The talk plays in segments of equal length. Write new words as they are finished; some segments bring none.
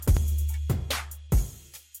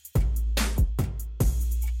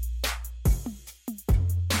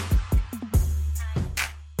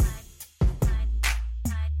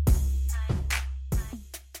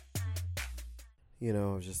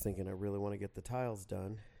I was just thinking I really want to get the tiles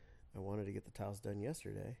done. I wanted to get the tiles done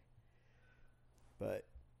yesterday. But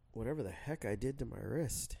whatever the heck I did to my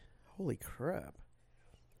wrist, holy crap,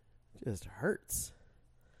 it just hurts.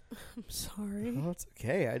 I'm sorry. Oh, it's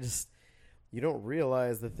okay. You don't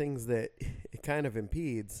realize the things that it kind of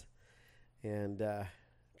impedes. And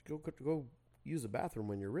go use the bathroom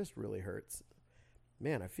when your wrist really hurts.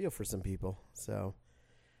 Man, I feel for some people. So,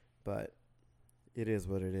 but it is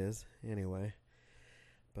what it is anyway.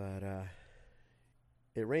 But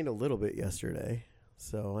it rained a little bit yesterday,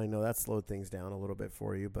 so I know that slowed things down a little bit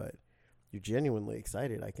for you, but you're genuinely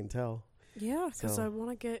excited, I can tell. Yeah, because I want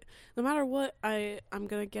to get, no matter what, I'm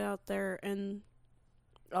going to get out there and,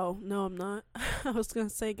 oh, no, I'm not. I was going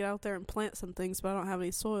to say get out there and plant some things, but I don't have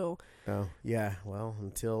any soil. Oh, yeah, well,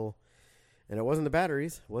 and it wasn't the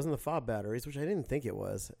batteries, it wasn't the fob batteries, which I didn't think it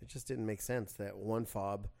was. It just didn't make sense that one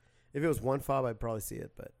fob, if it was one fob, I'd probably see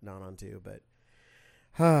it, but not on two, but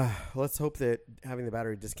let's hope that having the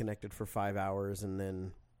battery disconnected for 5 hours and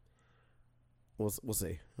then we'll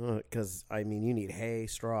see. Because, you need hay,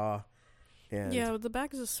 straw, and... Yeah, the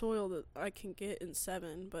bags of soil that I can get in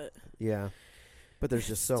 7, but... Yeah, but there's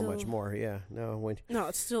just so much more, yeah. No,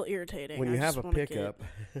 it's still irritating. When you have a pickup...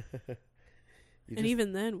 and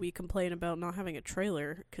even then, we complain about not having a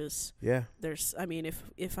trailer, because there's...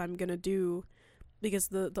 if I'm going to do... Because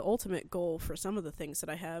the ultimate goal for some of the things that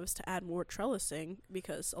I have is to add more trellising,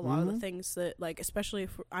 because a lot of the things that, like, especially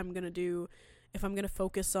if I'm going to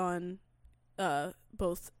focus on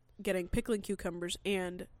both getting pickling cucumbers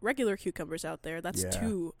and regular cucumbers out there, that's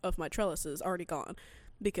 2 of my trellises already gone,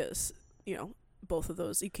 because, both of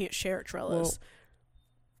those, you can't share a trellis.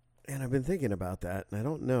 Well, and I've been thinking about that, and I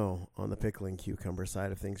don't know on the pickling cucumber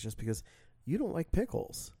side of things, just because you don't like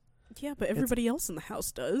pickles. Yeah, but everybody else in the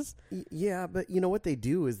house does. Yeah, but what they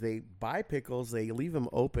do is they buy pickles, they leave them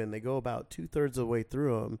open, they go about 2/3 of the way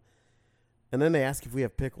through them, and then they ask if we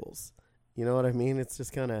have pickles. You know what I mean? It's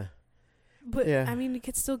just kind of... But, you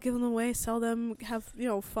could still give them away, sell them, have,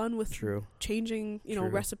 fun with changing,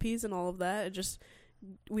 recipes and all of that. It just...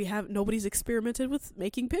 nobody's experimented with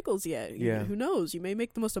making pickles yet. Who knows? You may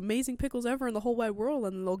make the most amazing pickles ever in the whole wide world,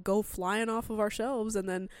 and they'll go flying off of our shelves, and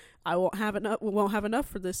then we won't have enough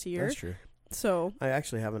for this year. That's true. So I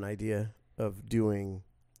actually have an idea of doing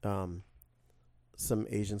some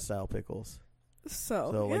Asian style pickles.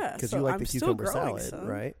 Because you like the cucumber salad,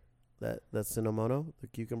 right? That's Sinomono, the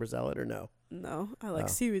cucumber salad, or no? No, I like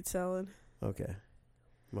seaweed salad. Okay.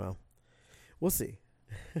 Well, we'll see.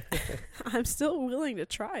 I'm still willing to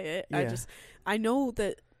try it. Yeah. I know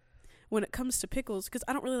that when it comes to pickles, because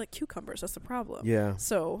I don't really like cucumbers, that's the problem. Yeah.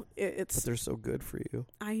 So it's... But they're so good for you.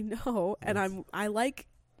 I know. And I like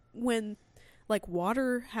when, like,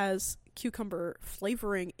 water has cucumber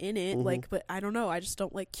flavoring in it, but I don't know. I just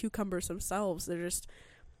don't like cucumbers themselves. They're just...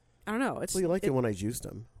 I don't know. You liked it when I juiced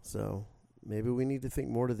them, so... Maybe we need to think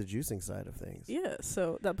more to the juicing side of things. Yeah,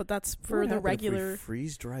 so but that's for the regular...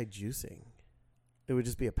 freeze-dried juicing? It would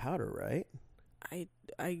just be a powder, right?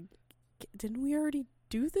 Didn't we already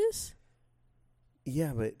do this?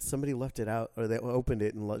 Yeah, but somebody left it out, or they opened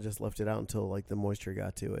it and just left it out until, like, the moisture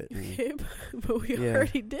got to it. Okay, but we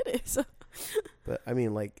already did it. So. But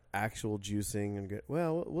like actual juicing and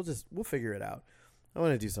we'll figure it out. I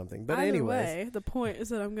want to do something, but either way, the point is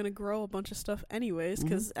that I'm going to grow a bunch of stuff anyways,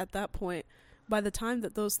 because at that point, by the time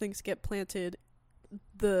that those things get planted,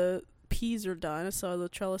 the peas are done, so the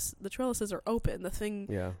trellises are open. The thing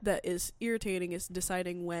that is irritating is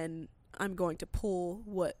deciding when I'm going to pull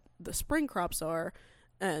what the spring crops are,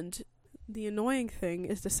 and the annoying thing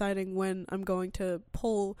is deciding when I'm going to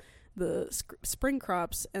pull the spring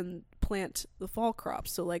crops and plant the fall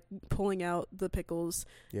crops. So, like, pulling out the pickles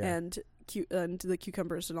and the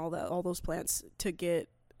cucumbers and all those plants to get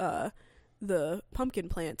the pumpkin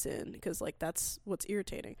plants in, because, like, that's what's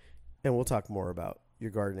irritating. And we'll talk more about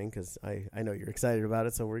your gardening, because I know you're excited about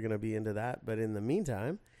it, so we're going to be into that. But in the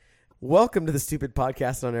meantime, welcome to the Stupid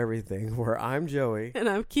Podcast on Everything, where I'm Joey. And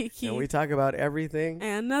I'm Kiki. And we talk about everything.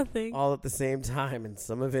 And nothing. All at the same time, and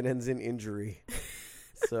some of it ends in injury.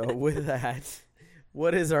 So with that,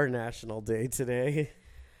 what is our national day today?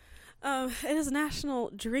 It is National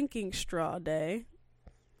Drinking Straw Day.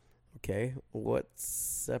 Okay. What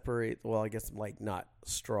separate... Well, I guess, like, not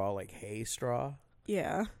straw, like hay straw?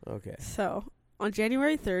 Yeah. Okay. So, on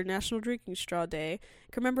January 3rd, National Drinking Straw Day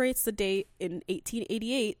commemorates the date in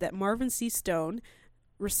 1888 that Marvin C. Stone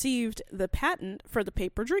received the patent for the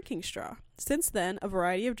paper drinking straw. Since then, a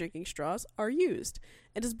variety of drinking straws are used.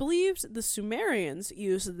 It is believed the Sumerians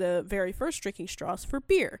used the very first drinking straws for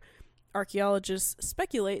beer. Archaeologists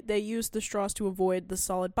speculate they used the straws to avoid the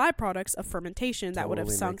solid byproducts of fermentation that would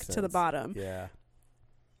have sunk to the bottom. Yeah.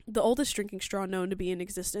 The oldest drinking straw known to be in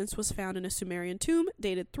existence was found in a Sumerian tomb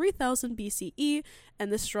dated 3000 BCE,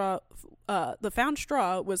 and this straw, the found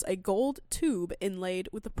straw was a gold tube inlaid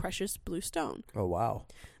with a precious blue stone. Oh, wow.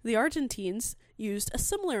 The Argentines used a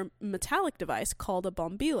similar metallic device called a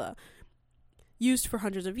bombilla. Used for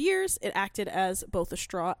hundreds of years, it acted as both a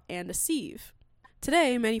straw and a sieve.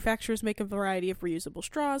 Today, manufacturers make a variety of reusable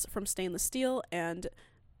straws from stainless steel and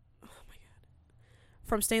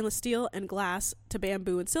glass to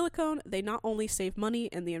bamboo and silicone. They not only save money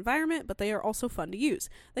and the environment, but they are also fun to use.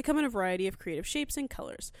 They come in a variety of creative shapes and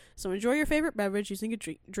colors. So enjoy your favorite beverage using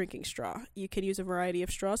a drinking straw. You can use a variety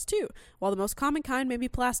of straws too. While the most common kind may be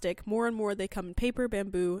plastic, more and more they come in paper,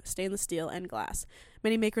 bamboo, stainless steel, and glass.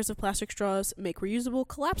 Many makers of plastic straws make reusable,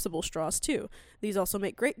 collapsible straws too. These also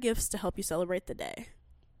make great gifts to help you celebrate the day.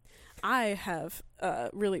 I have a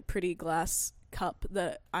really pretty glass cup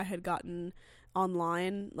that I had gotten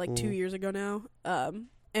online like 2 years ago now,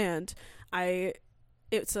 and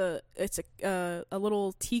it's a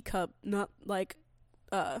little teacup, not like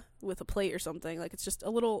with a plate or something, like it's just a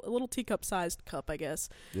little teacup sized cup, I guess.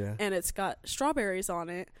 Yeah. And it's got strawberries on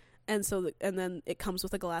it, and so and then it comes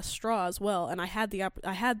with a glass straw as well. And I had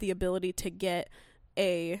the ability to get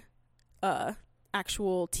a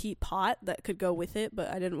actual teapot that could go with it,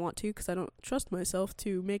 but I didn't want to because I don't trust myself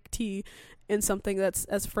to make tea in something that's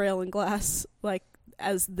as frail in glass like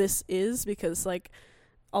as this is, because like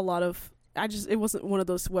a lot of it wasn't one of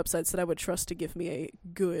those websites that I would trust to give me a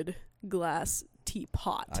good glass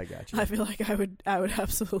teapot. I got you. I feel like I would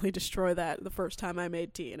absolutely destroy that the first time I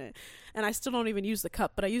made tea in it. And I still don't even use the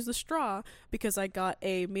cup, but I use the straw because I got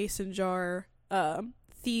a mason jar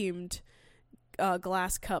themed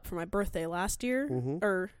glass cup for my birthday last year.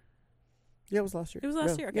 Or yeah, it was last year. It was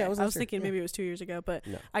last year. Okay. Yeah, it was I last was year. thinking maybe it was 2 years ago, but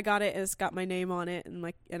No. I got it and it's got my name on it and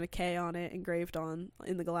a K on it engraved on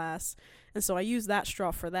in the glass. And so I use that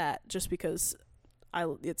straw for that just because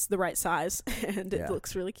it's the right size and it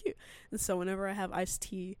looks really cute. And so whenever I have iced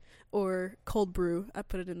tea or cold brew, I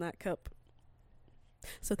put it in that cup.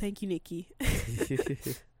 So thank you, Nikki.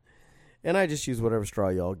 And I just use whatever straw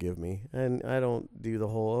y'all give me. And I don't do the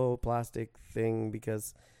whole plastic thing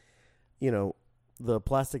because, the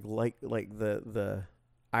plastic, like the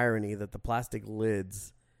irony that the plastic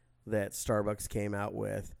lids that Starbucks came out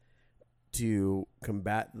with to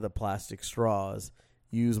combat the plastic straws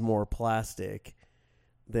use more plastic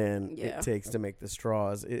than it takes to make the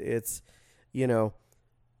straws. It's,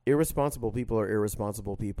 irresponsible people are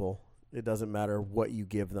irresponsible people. It doesn't matter what you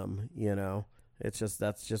give them,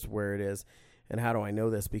 that's just where it is. And how do I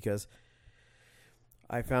know this? Because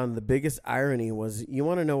I found the biggest irony was, you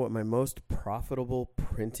want to know what my most profitable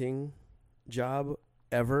printing job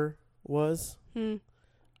ever was? I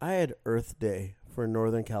had Earth Day for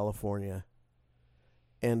Northern California,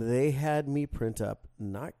 and they had me print up,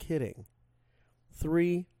 not kidding,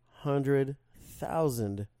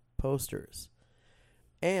 300,000 posters.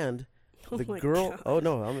 And the girl, God. oh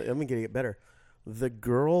no, I'm going to get better. The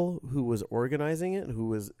girl who was organizing it, who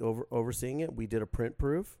was overseeing it, we did a print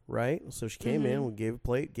proof, right? So she came in, we gave a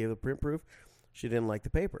plate, gave a print proof. She didn't like the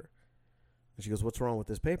paper. And she goes, "What's wrong with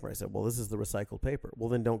this paper?" I said, "Well, this is the recycled paper." "Well,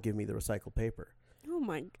 then don't give me the recycled paper." Oh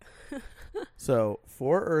my. So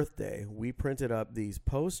for Earth Day, we printed up these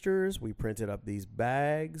posters, we printed up these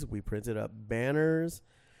bags, we printed up banners,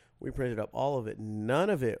 we printed up all of it. None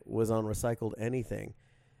of it was on recycled anything.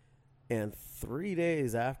 And 3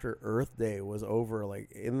 days after Earth Day was over,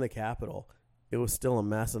 like in the Capitol, it was still a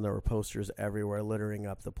mess, and there were posters everywhere littering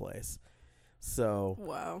up the place. So,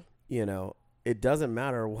 Wow. It doesn't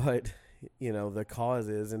matter what, the cause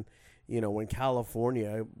is. And, when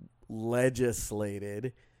California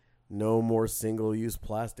legislated no more single-use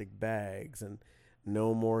plastic bags and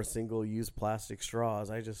no more single-use plastic straws,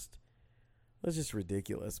 that's just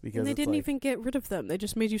ridiculous. Because And they didn't even get rid of them. They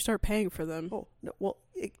just made you start paying for them. Oh, no, well,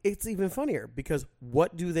 it's even funnier because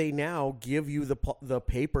what do they now give you the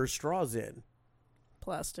paper straws in?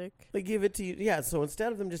 Plastic. They give it to you. Yeah, so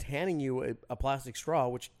instead of them just handing you a plastic straw,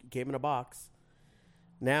 which came in a box,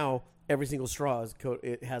 now every single straw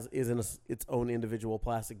is in its own individual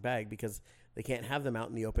plastic bag because they can't have them out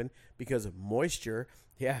in the open because of moisture.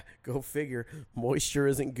 Yeah, go figure. Moisture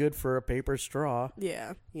isn't good for a paper straw.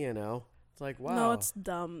 Yeah. It's like, wow. No, it's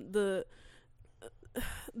dumb. The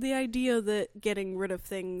idea that getting rid of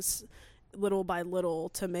things little by little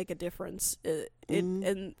to make a difference,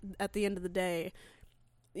 and at the end of the day,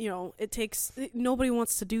 it takes, nobody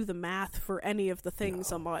wants to do the math for any of the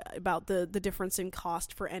things about the difference in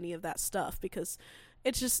cost for any of that stuff, because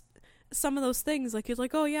it's just, some of those things, like, you're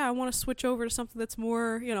like, oh yeah, I want to switch over to something that's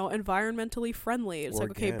more, environmentally friendly. It's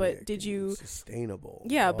like, okay, but did you sustainable?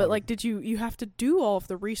 Yeah, but like, did you have to do all of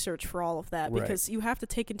the research for all of that, Right. because you have to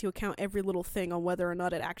take into account every little thing on whether or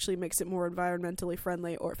not it actually makes it more environmentally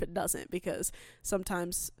friendly or if it doesn't, because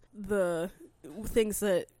sometimes the things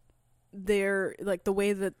that they're like, the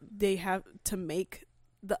way that they have to make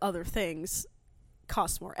the other things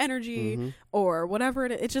costs more energy Mhm. or whatever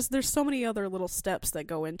it's just, there's so many other little steps that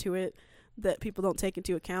go into it that people don't take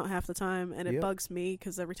into account half the time, and it Yep. bugs me,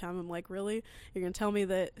 because every time I'm like, really, you're gonna tell me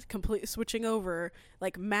that complete switching over,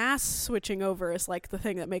 like mass switching over, is like the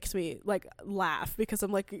thing that makes me like laugh, because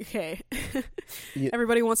I'm like, okay, Yeah.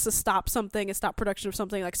 everybody wants to stop something and stop production of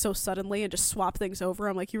something like so suddenly and just swap things over.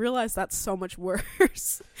 I'm like, you realize that's so much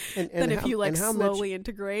worse and than if you like and how slowly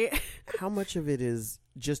integrate. how much of it is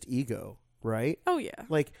just ego, right? Oh yeah.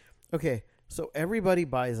 Like, okay, so everybody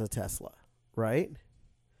buys a Tesla, right?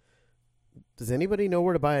 Does anybody know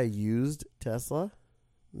where to buy a used Tesla?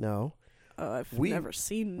 No. I've We- never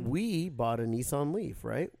seen. We bought a Nissan Leaf,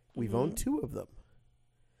 right? We've owned Mhm. 2 of them.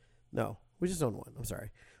 No, we just owned one. I'm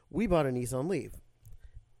sorry. We bought a Nissan Leaf,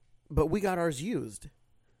 but we got ours used.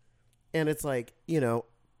 And it's like,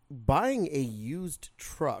 buying a used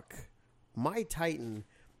truck, my Titan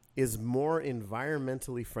is more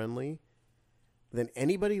environmentally friendly than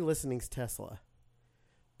anybody listening's Tesla,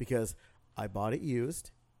 because I bought it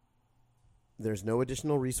used. There's no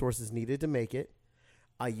additional resources needed to make it.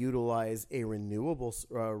 I utilize a renewable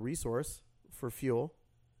resource for fuel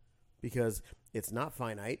because it's not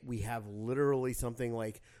finite. We have literally something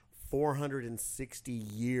like 460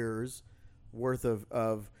 years worth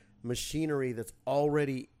of machinery that's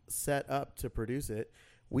already set up to produce it.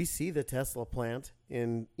 We see the Tesla plant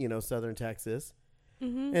in, southern Texas,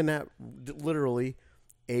 and that literally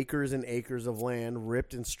acres and acres of land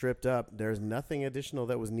ripped and stripped up. There's nothing additional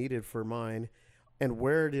that was needed for mine. And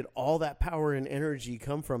where did all that power and energy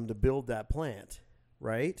come from to build that plant,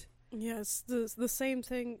 right? Yeah, it's the same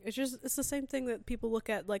thing. It's the same thing that people look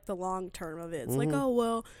at, like the long term of it. It's like, Mhm. oh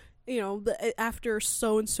well, after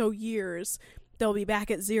so and so years, they'll be back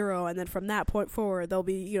at zero, and then from that point forward, they'll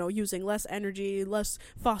be using less energy, less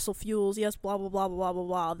fossil fuels. Yes, blah blah blah blah blah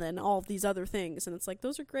blah. Then all of these other things, and it's like,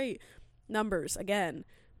 those are great numbers again.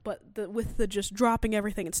 But with the just dropping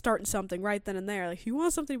everything and starting something right then and there, like, if you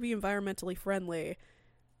want something to be environmentally friendly,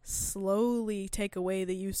 slowly take away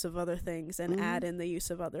the use of other things and add in the use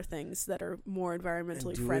of other things that are more environmentally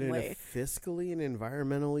And do friendly. it in a fiscally and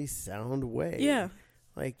environmentally sound way. Yeah.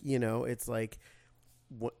 Like, it's like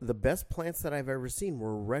the best plants that I've ever seen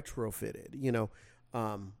were retrofitted.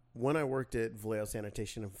 When I worked at Vallejo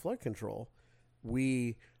Sanitation and Flood Control,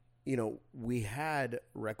 we had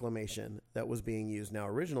reclamation that was being used. Now,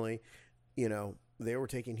 originally, they were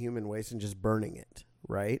taking human waste and just burning it,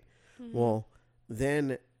 right? Mm-hmm. Well,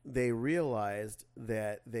 then they realized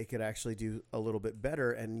that they could actually do a little bit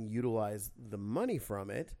better and utilize the money from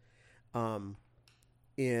it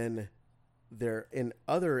in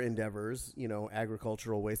other endeavors,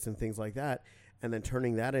 agricultural waste and things like that, and then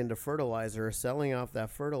turning that into fertilizer, selling off that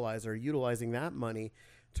fertilizer, utilizing that money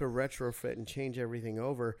to retrofit and change everything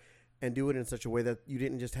over and do it in such a way that you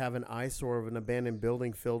didn't just have an eyesore of an abandoned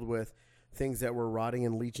building filled with things that were rotting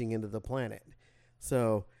and leaching into the planet.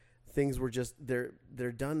 So things were just, they're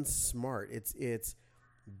done smart. It's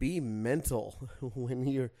be mental when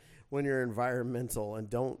you're environmental, and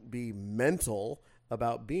don't be mental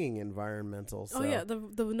about being environmental. So. Oh yeah,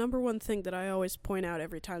 the number one thing that I always point out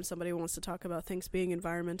every time somebody wants to talk about things being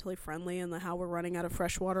environmentally friendly and how we're running out of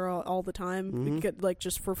fresh water all the time, like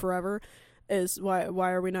just for forever, is why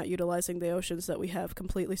are we not utilizing the oceans that we have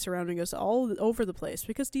completely surrounding us all over the place?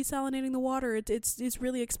 Because desalinating the water, it's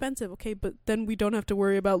really expensive. Okay, but then we don't have to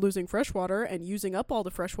worry about losing fresh water and using up all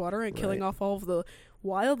the fresh water and killing off all of the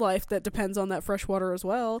wildlife that depends on that fresh water as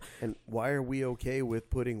well. And why are we okay with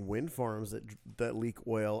putting wind farms that leak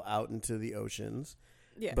oil out into the oceans?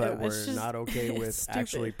 Yeah, but we're just not okay with stupid.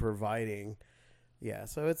 actually providing. Yeah,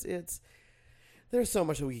 so it's there's so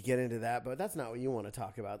much that we could get into that, but that's not what you want to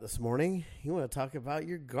talk about this morning. You want to talk about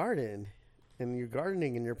your garden and your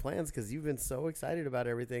gardening and your plans, because you've been so excited about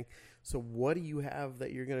everything. So what do you have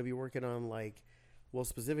that you're going to be working on? Like, well,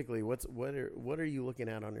 specifically, what are you looking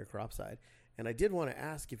at on your crop side? And I did want to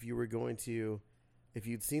ask if you were going to, if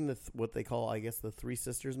you'd seen what they call, I guess, the Three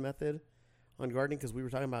Sisters method on gardening, because we were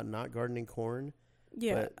talking about not gardening corn.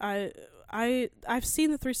 Yeah, I've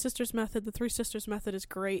seen the Three Sisters method. The Three Sisters method is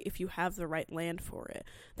great if you have the right land for it.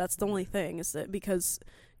 That's the only thing, is that because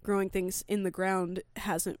growing things in the ground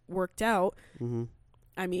hasn't worked out,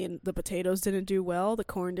 I mean, the potatoes didn't do well, the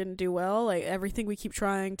corn didn't do well. Like, everything we keep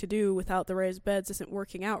trying to do without the raised beds isn't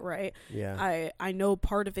working out right. Yeah. I know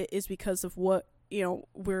part of it is because of what, you know,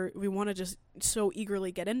 we want to just so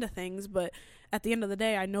eagerly get into things, but at the end of the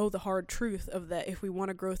day, I know the hard truth of that if we want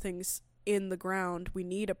to grow things in the ground, we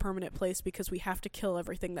need a permanent place because we have to kill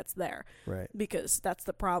everything that's there. Right. Because that's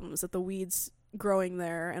the problem, is that the weeds growing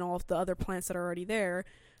there and all of the other plants that are already there,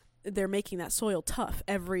 they're making that soil tough.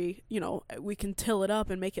 We can till it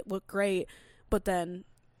up and make it look great, but then,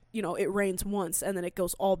 you know, it rains once and then it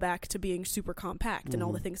goes all back to being super compact, and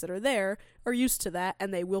all the things that are there are used to that,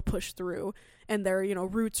 and they will push through, and their, you know,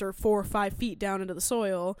 roots are 4 or 5 feet down into the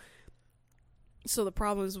soil. So the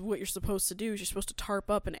problem is, what you're supposed to do is you're supposed to tarp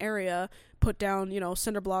up an area, put down, you know,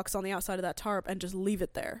 cinder blocks on the outside of that tarp, and just leave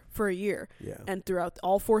it there for a year. Yeah. And throughout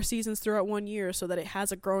all 4 seasons throughout 1 year, so that it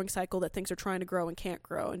has a growing cycle that things are trying to grow and can't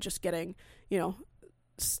grow, and just getting, you know,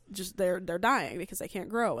 just they're dying because they can't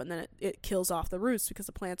grow, and then it kills off the roots because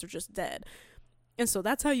the plants are just dead. And so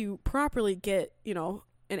that's how you properly get, you know,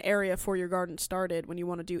 an area for your garden started when you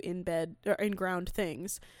want to do in-bed or in-ground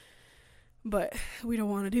things. But we don't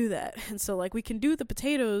want to do that. And so, like, we can do the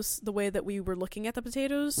potatoes the way that we were looking at the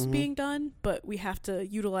potatoes being done, but we have to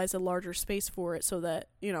utilize a larger space for it so that,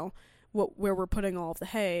 you know, where we're putting all of the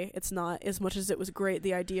hay, it's not, as much as it was great,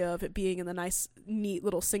 the idea of it being in the nice, neat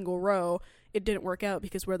little single row, it didn't work out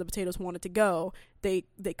because where the potatoes wanted to go, they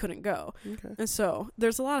couldn't go. Okay. And so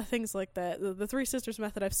there's a lot of things like that. The Three Sisters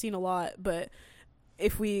method I've seen a lot, but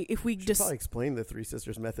if we should probably explain the Three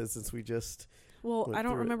Sisters method, since we just... Well, I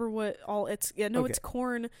don't remember what all it's... Yeah, no, okay. It's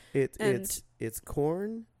corn It's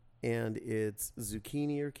corn, and it's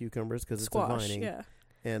zucchini or cucumbers, because it's a vining. Yeah.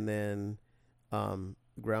 And then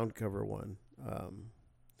ground cover one.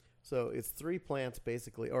 So it's 3 plants,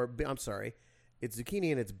 basically. Or, I'm sorry, it's zucchini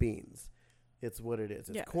and it's beans. It's what it is.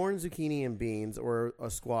 It's corn, zucchini, and beans, or a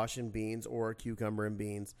squash and beans, or a cucumber and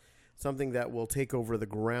beans. Something that will take over the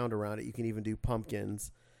ground around it. You can even do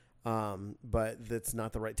pumpkins, but that's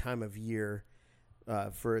not the right time of year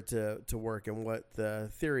for it to work. And what the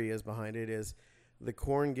theory is behind it is the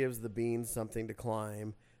corn gives the beans something to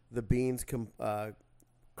climb. The beans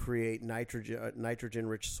create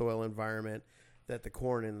nitrogen-rich soil environment that the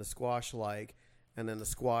corn and the squash like, and then the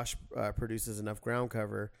squash produces enough ground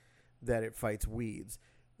cover that it fights weeds.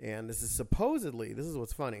 And this is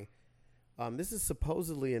what's funny, this is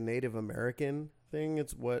supposedly a Native American thing.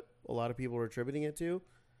 It's what a lot of people are attributing it to,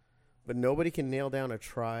 but nobody can nail down a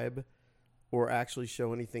tribe or actually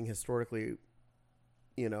show anything historically,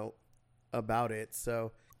 you know, about it.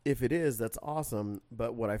 So if it is, that's awesome.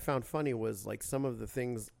 But what I found funny was, like, some of the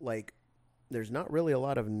things, like, there's not really a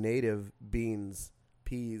lot of native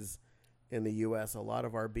peas in the U.S. A lot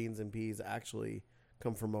of our beans and peas actually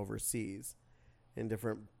come from overseas in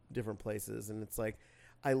different places. And it's like,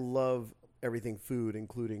 I love everything food,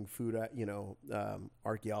 including food,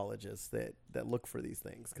 archaeologists that look for these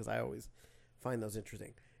things, because I always find those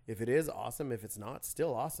interesting. If it is awesome, if it's not,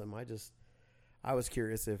 still awesome. I was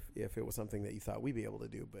curious if it was something that you thought we'd be able to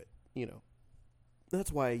do, but, you know,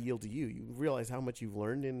 that's why I yield to you. You realize how much you've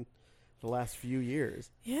learned in the last few years.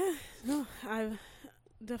 Yeah, no, I've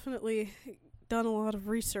definitely done a lot of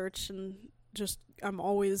research, and just, I'm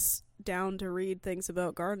always down to read things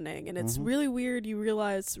about gardening, and it's really weird. You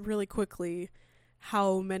realize really quickly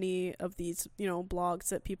how many of these, you know, blogs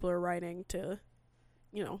that people are writing to,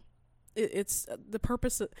 you know, it's the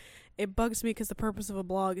purpose. It bugs me because the purpose of a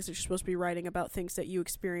blog is that you're supposed to be writing about things that you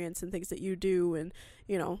experience and things that you do, and,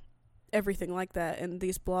 you know, everything like that. And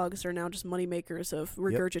these blogs are now just money makers of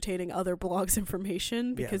regurgitating other blogs'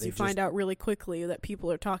 information, because you find out really quickly that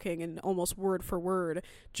people are talking in almost word for word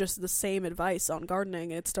just the same advice on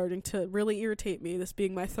gardening. It's starting to really irritate me, this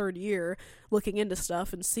being my 3rd year looking into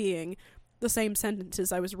stuff and seeing the same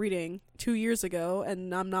sentences I was reading 2 years ago,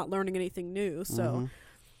 and I'm not learning anything new. So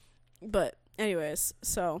but anyways,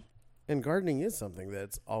 so. And gardening is something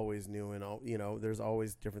that's always new, and, you know, there's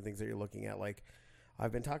always different things that you're looking at. Like,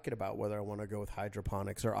 I've been talking about whether I want to go with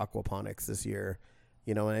hydroponics or aquaponics this year,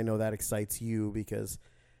 you know, and I know that excites you because,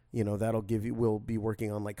 you know, we'll be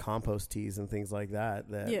working on, like, compost teas and things like that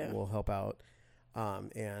will help out.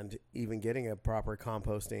 And even getting a proper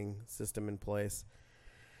composting system in place.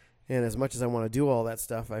 And as much as I want to do all that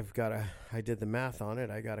stuff, I did the math on it.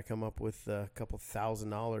 I got to come up with a couple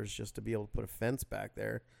 $1,000 just to be able to put a fence back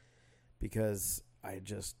there, because I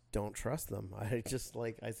just don't trust them. I just,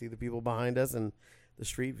 like, I see the people behind us and the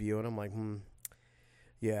street view, and I'm like,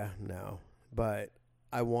 yeah, no. But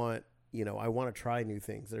I want to try new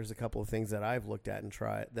things. There's a couple of things that I've looked at and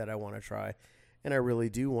that I want to try. And I really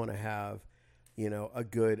do want to have, you know, a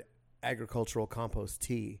good agricultural compost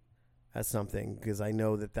tea as something, because I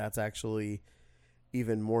know that that's actually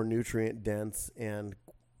even more nutrient dense and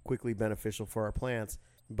quickly beneficial for our plants.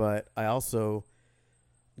 But I also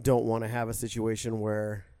don't want to have a situation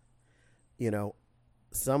where,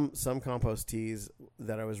 some compost teas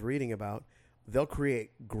that I was reading about, they'll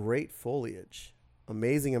create great foliage,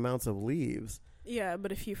 amazing amounts of leaves. Yeah,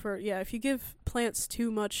 but if you give plants too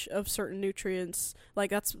much of certain nutrients, like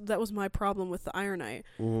that was my problem with the ironite,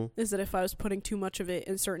 is that if I was putting too much of it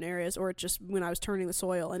in certain areas, or it just, when I was turning the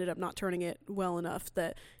soil, ended up not turning it well enough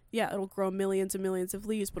that, it'll grow millions and millions of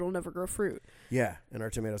leaves, but it'll never grow fruit. Yeah, and our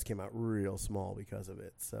tomatoes came out real small because of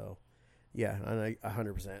it. So, yeah, and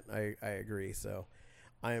 100%, I agree. So,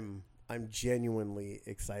 I'm genuinely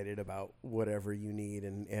excited about whatever you need,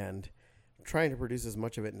 and trying to produce as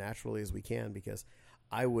much of it naturally as we can, because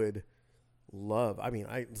I would love, I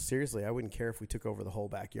wouldn't care if we took over the whole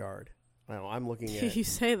backyard. I don't know, I'm looking at... You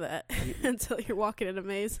say that until you're walking in a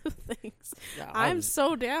maze of things. Yeah, I'm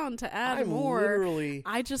so down to add more. I'm literally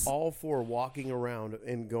all for walking around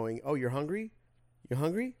and going, oh, you're hungry? You're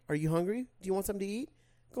hungry? Are you hungry? Do you want something to eat?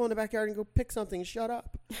 Go in the backyard and go pick something. Shut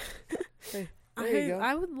up. Hey. There you go.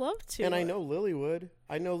 I would love to. And I know Lily would.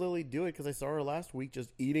 I know Lily do it because I saw her last week just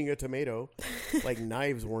eating a tomato. Like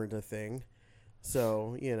knives weren't a thing.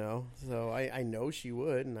 So, I know she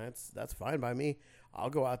would, and that's fine by me. I'll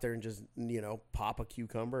go out there and just, pop a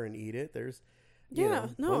cucumber and eat it. There's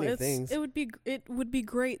plenty of things. It would be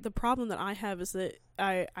great. The problem that I have is that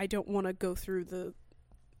I don't want to go through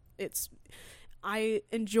I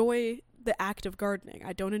enjoy the act of gardening.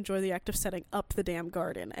 I don't enjoy the act of setting up the damn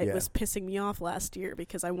garden. It was pissing me off last year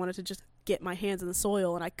because I wanted to just get my hands in the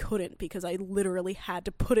soil, and I couldn't because I literally had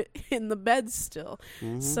to put it in the beds still.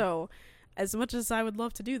 So as much as I would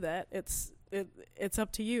love to do that, it's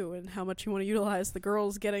up to you and how much you want to utilize the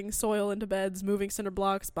girls getting soil into beds, moving cinder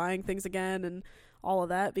blocks, buying things again, and all of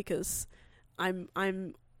that, because I'm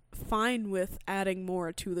fine with adding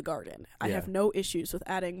more to the garden. I have no issues with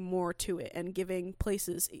adding more to it and giving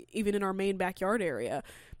places, even in our main backyard area,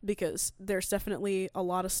 because there's definitely a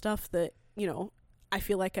lot of stuff that, I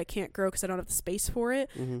feel like I can't grow because I don't have the space for it.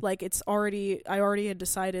 Like I already had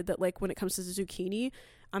decided that, like, when it comes to zucchini,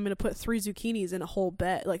 I'm going to put 3 zucchinis in a whole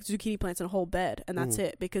bed, like zucchini plants in a whole bed, and that's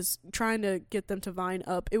it, because trying to get them to vine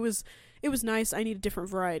up, it was nice. I needed different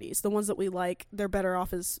varieties. The ones that we like, they're better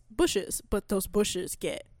off as bushes, but those bushes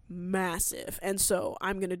get massive, and so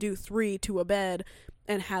I'm gonna do 3 to a bed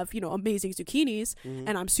and have amazing zucchinis,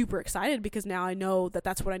 and I'm super excited because now I know that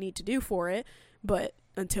that's what I need to do for it. But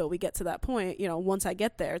until we get to that point, once I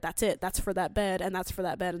get there, that's it. That's for that bed, and that's for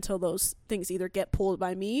that bed until those things either get pulled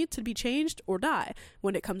by me to be changed or die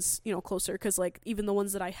when it comes closer. Because like even the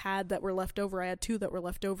ones that I had that were left over, I had 2 that were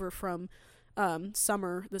left over from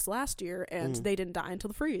summer this last year, and they didn't die until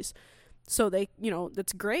the freeze. So they,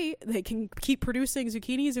 that's great. They can keep producing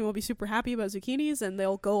zucchinis, and we'll be super happy about zucchinis, and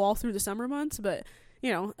they'll go all through the summer months. But,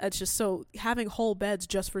 it's just, so having whole beds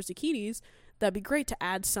just for zucchinis, that'd be great to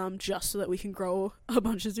add some just so that we can grow a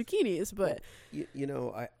bunch of zucchinis. But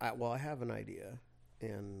I have an idea,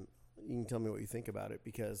 and you can tell me what you think about it,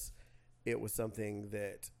 because it was something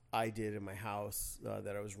that I did in my house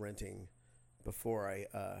that I was renting before I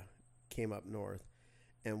came up north.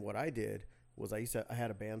 And what I did was I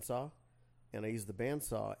had a bandsaw. And I used the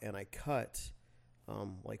bandsaw, and I cut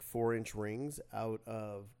like 4-inch rings out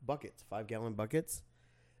of buckets, 5-gallon buckets.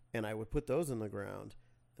 And I would put those in the ground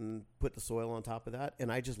and put the soil on top of that.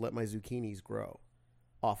 And I just let my zucchinis grow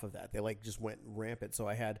off of that. They just went rampant. So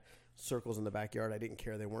I had circles in the backyard. I didn't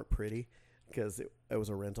care. They weren't pretty because it was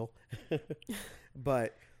a rental.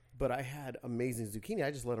 But I had amazing zucchini.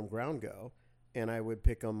 I just let them ground go. And I would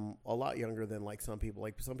pick them a lot younger than some people.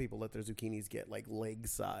 Like some people let their zucchinis get leg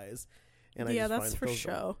size. And that's for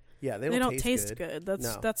show. Yeah, they don't taste good.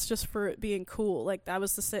 That's just for it being cool. Like I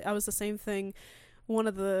was the same thing. One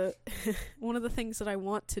of the things that I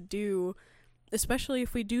want to do, especially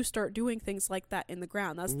if we do start doing things like that in the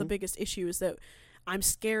ground, that's the biggest issue, is that I'm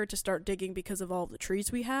scared to start digging because of all the trees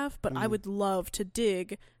we have. But I would love to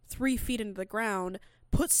dig 3 feet into the ground,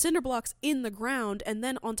 put cinder blocks in the ground, and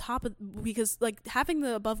then on top of, because having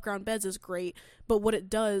the above ground beds is great, but what it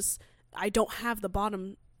does, I don't have the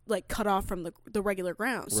bottom cut off from the regular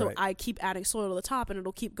ground. So right. I keep adding soil to the top, and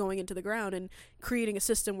it'll keep going into the ground and creating a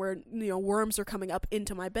system where worms are coming up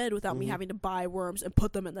into my bed without me having to buy worms and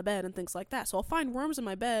put them in the bed and things like that. So I'll find worms in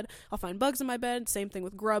my bed, I'll find bugs in my bed, same thing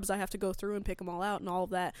with grubs. I have to go through and pick them all out and all of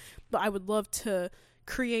that. But I would love to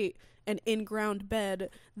create an in-ground bed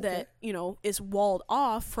that, you know, is walled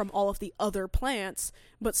off from all of the other plants,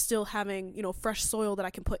 but still having, you know, fresh soil that I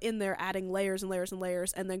can put in there, adding layers and layers and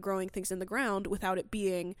layers, and then growing things in the ground without it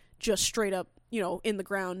being just straight up, you know, in the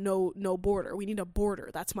ground, no border. We need a border.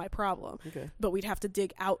 That's my problem. Okay. But we'd have to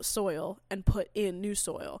dig out soil and put in new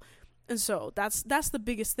soil. And so that's the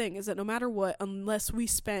biggest thing, is that no matter what, unless we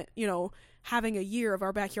spent, you know, having a year of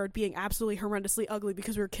our backyard being absolutely horrendously ugly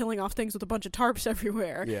because we were killing off things with a bunch of tarps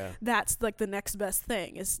everywhere, that's like the next best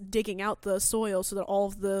thing, is digging out the soil so that all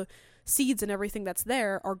of the seeds and everything that's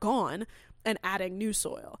there are gone and adding new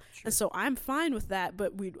soil. Sure. And so I'm fine with that,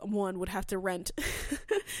 but we would have to rent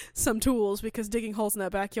some tools, because digging holes in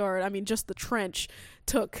that backyard, I mean, just the trench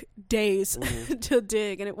took days to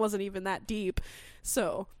dig, and it wasn't even that deep.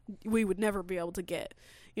 So we would never be able to get,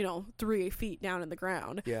 you know, 3 feet down in the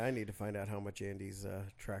ground. Yeah, I need to find out how much Andy's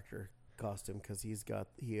tractor cost him, because he got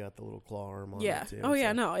the little claw arm on it too. Oh,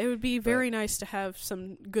 yeah, no, it would be very nice to have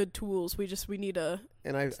some good tools. We need a...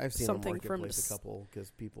 And I've seen something on Marketplace a couple,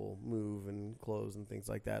 because people move and close and things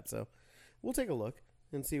like that. So we'll take a look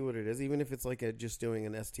and see what it is, even if it's like just doing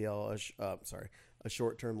an STL, a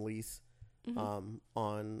short-term lease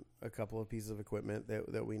on a couple of pieces of equipment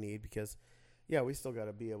that we need, because... Yeah, we still got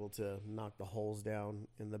to be able to knock the holes down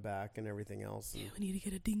in the back and everything else. Yeah, we need to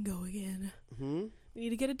get a dingo again. We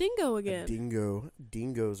need to get a dingo again.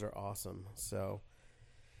 Dingoes are awesome. So,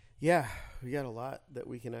 yeah, we got a lot that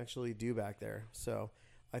we can actually do back there. So,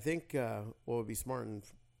 I think what would be smart, and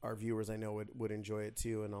our viewers I know would enjoy it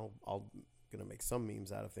too, and I'll gonna make some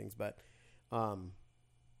memes out of things, but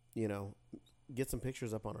you know, get some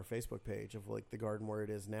pictures up on our Facebook page of like the garden where it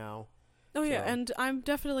is now. Oh, yeah, and I'm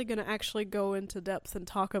definitely going to actually go into depth and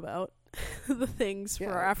talk about the things for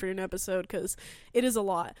our afternoon episode, because it is a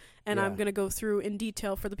lot, and I'm going to go through in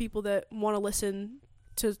detail for the people that want to listen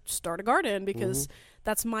to start a garden, because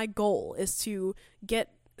that's my goal, is to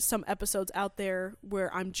get some episodes out there where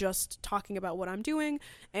I'm just talking about what I'm doing,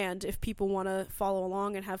 and if people want to follow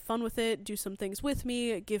along and have fun with it, do some things with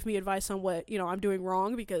me, give me advice on what, you know, I'm doing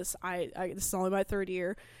wrong, because I this is only my 3rd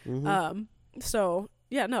year. So...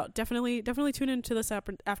 Yeah, no, definitely tune into this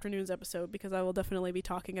afternoon's episode, because I will definitely be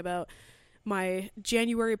talking about my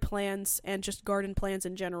January plans and just garden plans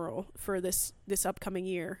in general for this upcoming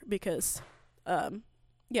year, because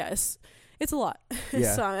it's a lot.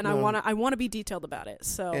 Yeah, so, and I want to be detailed about it.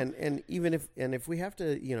 So and even if we have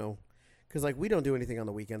to, you know, because like we don't do anything on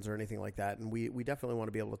the weekends or anything like that, and we definitely want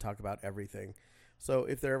to be able to talk about everything. So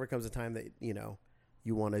if there ever comes a time that, you know,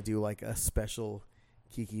 you want to do like a special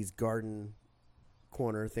Kiki's garden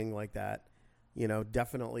corner thing like that, you know,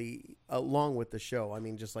 definitely along with the show. I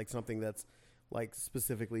mean, just like something that's like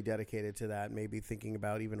specifically dedicated to that, maybe thinking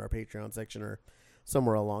about even our Patreon section or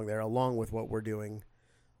somewhere along there, along with what we're doing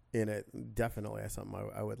in it. Definitely that's something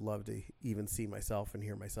I would love to even see myself and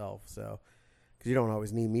hear myself. So, because you don't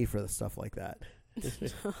always need me for the stuff like that.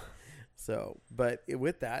 So, but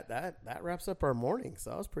with that wraps up our morning.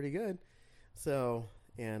 So that was pretty good. So,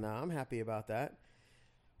 and I'm happy about that.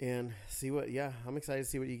 And I'm excited to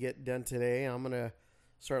see what you get done today. I'm going to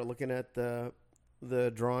start looking at the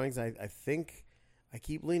drawings. I think I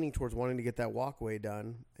keep leaning towards wanting to get that walkway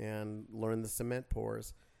done and learn the cement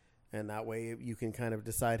pours. And that way you can kind of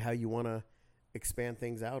decide how you want to expand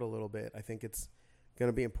things out a little bit. I think it's going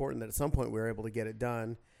to be important that at some point we're able to get it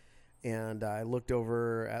done. And I looked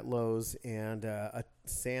over at Lowe's, and a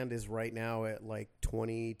sand is right now at like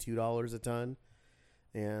 $22 a ton.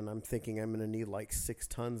 And I'm thinking I'm going to need like 6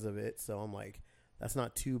 tons of it. So I'm like, that's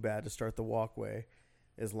not too bad to start the walkway,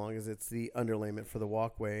 as long as it's the underlayment for the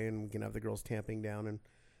walkway, and we can have the girls tamping down, and,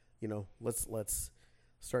 you know, let's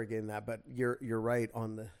start getting that. But you're right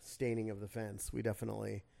on the staining of the fence. We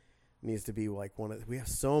definitely needs to be like we have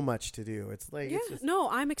so much to do. It's like,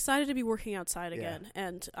 I'm excited to be working outside again,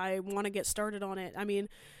 and I want to get started on it. I mean,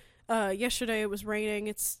 yesterday it was raining.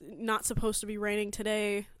 It's not supposed to be raining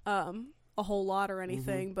today. A whole lot or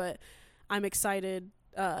anything, but I'm excited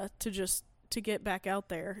to get back out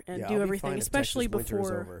there and do everything, especially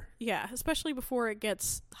before it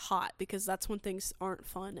gets hot, because that's when things aren't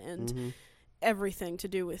fun, and everything to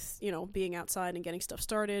do with, you know, being outside and getting stuff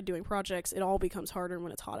started, doing projects, it all becomes harder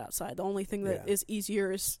when it's hot outside. The only thing that is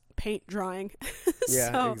easier is paint drying.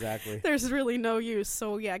 So exactly. There's really no use.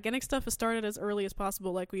 So getting stuff started as early as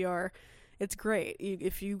possible, like we are. It's great.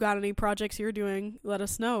 If you got any projects you're doing, let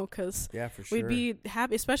us know, because for sure. We'd be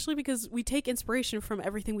happy, especially because we take inspiration from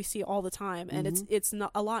everything we see all the time, and it's not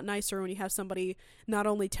a lot nicer when you have somebody not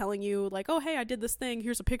only telling you like, oh, hey, I did this thing,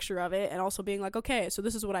 here's a picture of it, and also being like, okay, so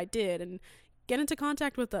this is what I did, and get into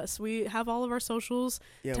contact with us. We have all of our socials.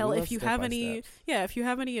 Yeah, Tell we love if you step have by any steps. if you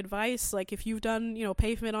have any advice, like if you've done,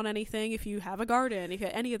 pavement on anything, if you have a garden, if you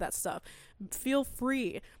have any of that stuff, feel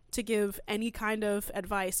free to give any kind of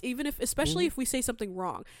advice, even if, especially if we say something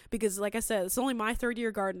wrong, because like I said, it's only my 3rd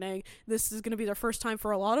year gardening. This is going to be the first time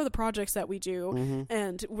for a lot of the projects that we do,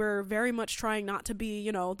 and we're very much trying not to be,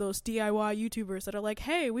 those DIY YouTubers that are like,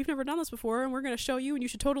 hey, we've never done this before and we're going to show you and you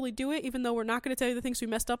should totally do it, even though we're not going to tell you the things we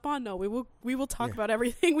messed up on. No, we will talk about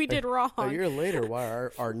everything we did wrong. A year later, why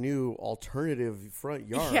our new alternative front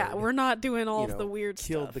yard? Yeah, we're not doing all of the weird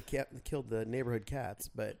killed stuff. killed the neighborhood cats,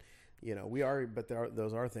 but we are. But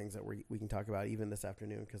those are things that we can talk about even this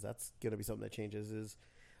afternoon, because that's going to be something that changes. Is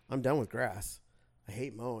I'm done with grass. I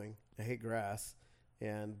hate mowing. I hate grass,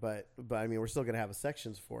 but I mean, we're still going to have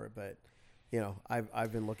sections for it. But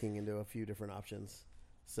I've been looking into a few different options.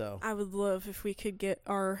 So I would love if we could get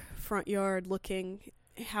our front yard looking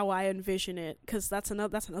how I envision it, because that's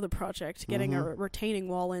another project, getting a retaining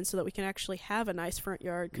wall in so that we can actually have a nice front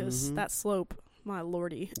yard, because that slope, my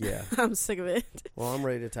lordy, yeah, I'm sick of it. Well, I'm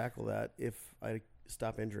ready to tackle that if I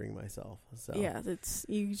stop injuring myself. So yeah,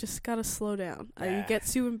 you just gotta slow down. You get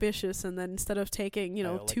too ambitious, and then instead of taking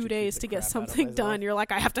 2 days to get something done, you're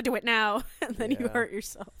like, I have to do it now, and then you hurt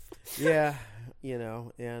yourself. Yeah,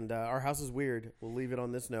 and our house is weird. We'll leave it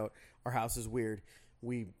on this note. Our house is weird.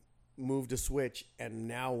 We moved a switch, and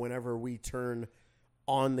now whenever we turn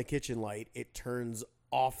on the kitchen light, it turns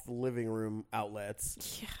off the living room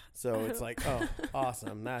outlets. Yeah. So it's like, oh,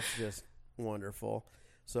 awesome. That's just wonderful.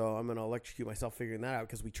 So I'm going to electrocute myself figuring that out,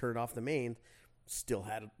 because we turned off the main, still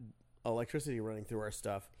had electricity running through our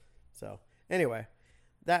stuff. So anyway,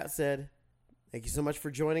 that said, thank you so much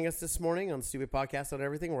for joining us this morning on Stupid Podcast on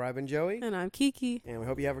Everything, where I've been Joey. And I'm Kiki. And we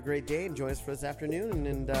hope you have a great day and join us for this afternoon.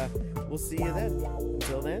 And we'll see you then.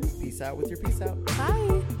 Until then, peace out with your peace out.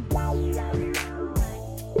 Bye.